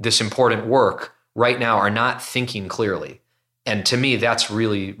doing this important work right now are not thinking clearly. And to me, that's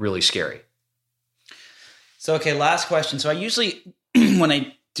really, really scary. So, okay, last question. So I usually, when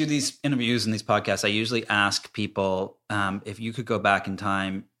I do these interviews and these podcasts, I usually ask people if you could go back in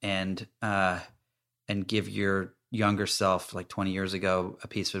time and give your younger self, like 20 years ago, a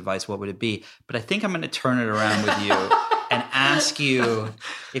piece of advice, what would it be? But I think I'm going to turn it around with you and ask you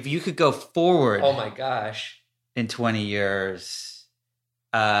if you could go forward. Oh my gosh. In 20 years,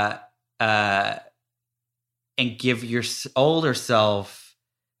 and give your older self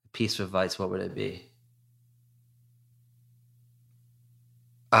a piece of advice, what would it be?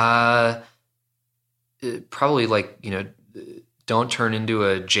 Probably don't turn into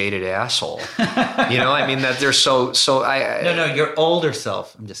a jaded asshole. I mean, that they're so No, your older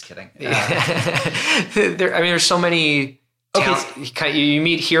self. I'm just kidding. There's so many. You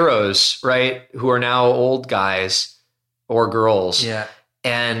meet heroes, right? Who are now old guys or girls. Yeah.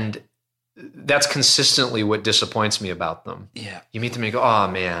 And that's consistently what disappoints me about them. Yeah. You meet them and you go, oh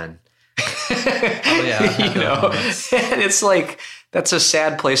man. Oh yeah. And it's like, that's a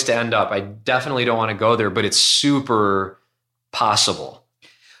sad place to end up. I definitely don't want to go there, but it's super possible.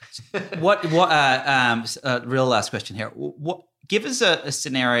 Real last question here. Give us a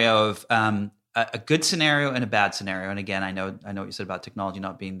scenario of a good scenario and a bad scenario. And again, I know what you said about technology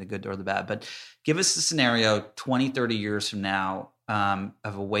not being the good or the bad, but give us a scenario 20, 30 years from now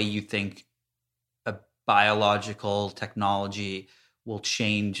of a way you think a biological technology will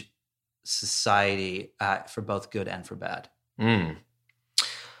change society for both good and for bad.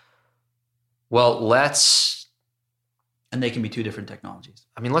 Well, and they can be two different technologies.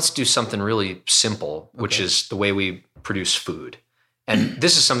 let's do something really simple, which is the way we produce food. And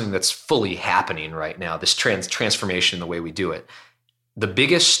this is something that's fully happening right now, this transformation in the way we do it. The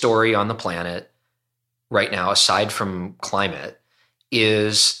biggest story on the planet right now, aside from climate,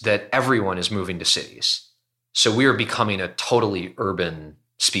 is that everyone is moving to cities. So we are becoming a totally urban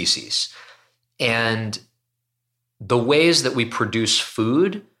species. And the ways that we produce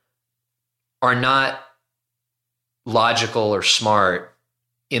food are not logical or smart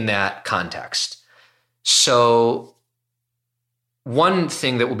in that context. So one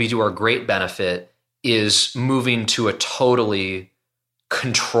thing that will be to our great benefit is moving to a totally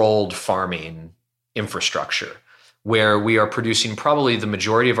controlled farming infrastructure where we are producing probably the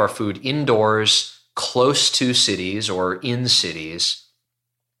majority of our food indoors, close to cities or in cities,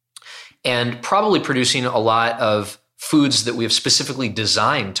 and probably producing a lot of foods that we have specifically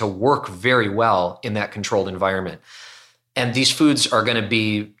designed to work very well in that controlled environment. And these foods are going to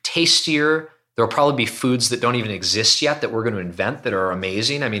be tastier. There'll probably be foods that don't even exist yet that we're going to invent that are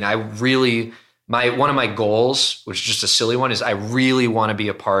amazing. One of my goals, which is just a silly one, is I really want to be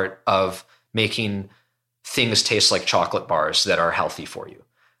a part of making things taste like chocolate bars that are healthy for you.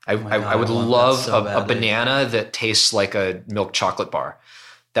 I would love a banana that tastes like a milk chocolate bar.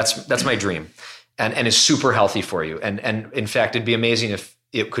 That's my dream. And is super healthy for you. And in fact, it'd be amazing if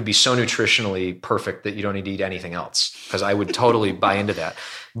it could be so nutritionally perfect that you don't need to eat anything else, because I would totally buy into that.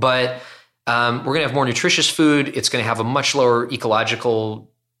 But we're going to have more nutritious food. It's going to have a much lower ecological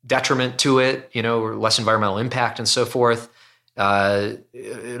detriment to it, or less environmental impact and so forth.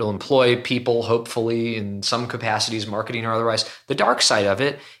 It'll employ people, hopefully, in some capacities, marketing or otherwise. The dark side of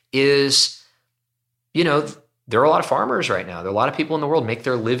it is, there are a lot of farmers right now. There are a lot of people in the world make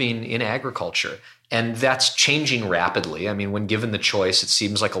their living in agriculture. And that's changing rapidly. When given the choice, it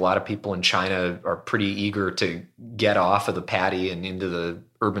seems like a lot of people in China are pretty eager to get off of the paddy and into the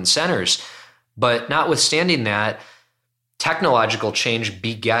urban centers. But notwithstanding that, technological change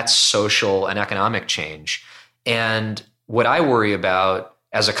begets social and economic change. And what I worry about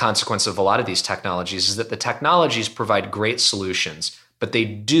as a consequence of a lot of these technologies is that the technologies provide great solutions, but they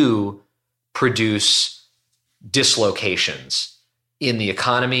do produce dislocations in the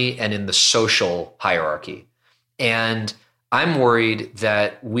economy and in the social hierarchy. And I'm worried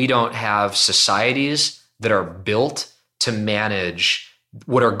that we don't have societies that are built to manage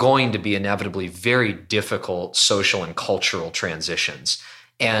what are going to be inevitably very difficult social and cultural transitions.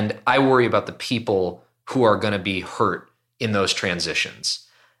 And I worry about the people who are going to be hurt in those transitions.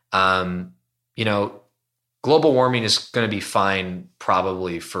 Global warming is going to be fine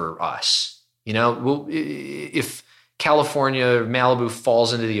probably for us. If California, Malibu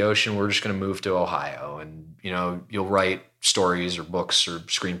falls into the ocean, we're just going to move to Ohio, and you'll write stories or books or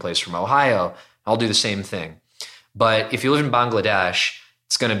screenplays from Ohio. I'll do the same thing. But if you live in Bangladesh,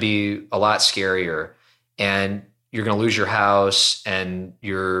 it's going to be a lot scarier, and you're going to lose your house, and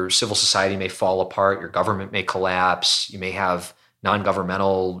your civil society may fall apart. Your government may collapse. You may have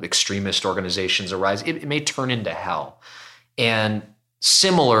non-governmental extremist organizations arise. It may turn into hell. And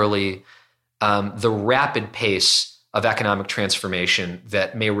similarly, the rapid pace of economic transformation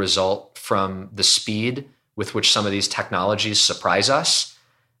that may result from the speed with which some of these technologies surprise us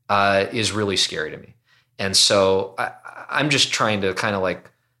is really scary to me. And so I'm just trying to kind of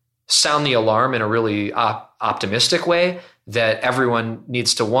sound the alarm in a really optimistic way that everyone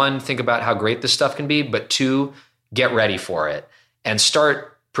needs to, one, think about how great this stuff can be, but two, get ready for it and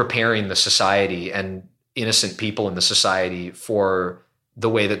start preparing the society and innocent people in the society for the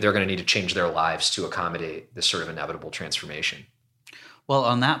way that they're going to need to change their lives to accommodate this sort of inevitable transformation. Well,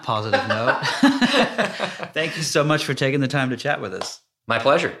 on that positive note, thank you so much for taking the time to chat with us. My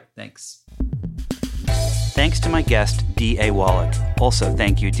pleasure. Thanks. Thanks to my guest, D.A. Wallach. Also,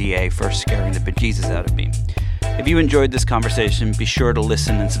 thank you, D.A., for scaring the bejesus out of me. If you enjoyed this conversation, be sure to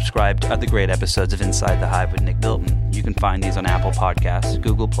listen and subscribe to other great episodes of Inside the Hive with Nick Bilton. You can find these on Apple Podcasts,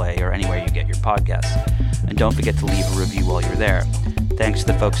 Google Play, or anywhere you get your podcasts. And don't forget to leave a review while you're there. Thanks to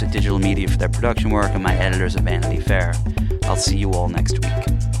the folks at Digital Media for their production work and my editors at Vanity Fair. I'll see you all next week.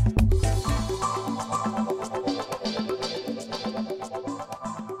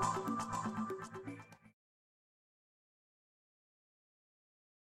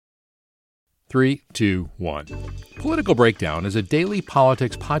 3, 2, 1. Political Breakdown is a daily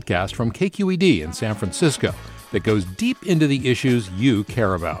politics podcast from KQED in San Francisco that goes deep into the issues you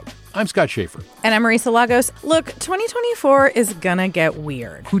care about. I'm Scott Schaefer. And I'm Marisa Lagos. Look, 2024 is gonna get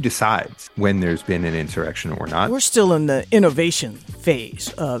weird. Who decides when there's been an insurrection or not? We're still in the innovation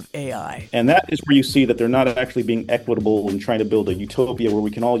phase of AI. And that is where you see that they're not actually being equitable and trying to build a utopia where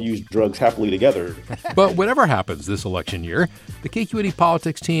we can all use drugs happily together. But whatever happens this election year, the KQED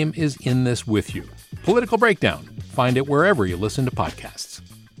Politics team is in this with you. Political Breakdown. Find it wherever you listen to podcasts.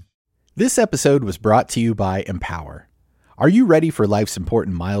 This episode was brought to you by Empower. Are you ready for life's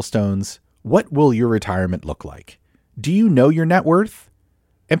important milestones? What will your retirement look like? Do you know your net worth?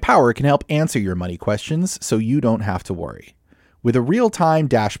 Empower can help answer your money questions so you don't have to worry. With a real-time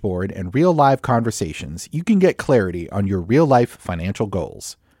dashboard and real-live conversations, you can get clarity on your real-life financial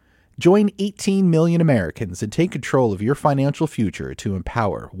goals. Join 18 million Americans and take control of your financial future to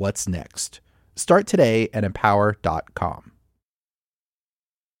empower what's next. Start today at empower.com.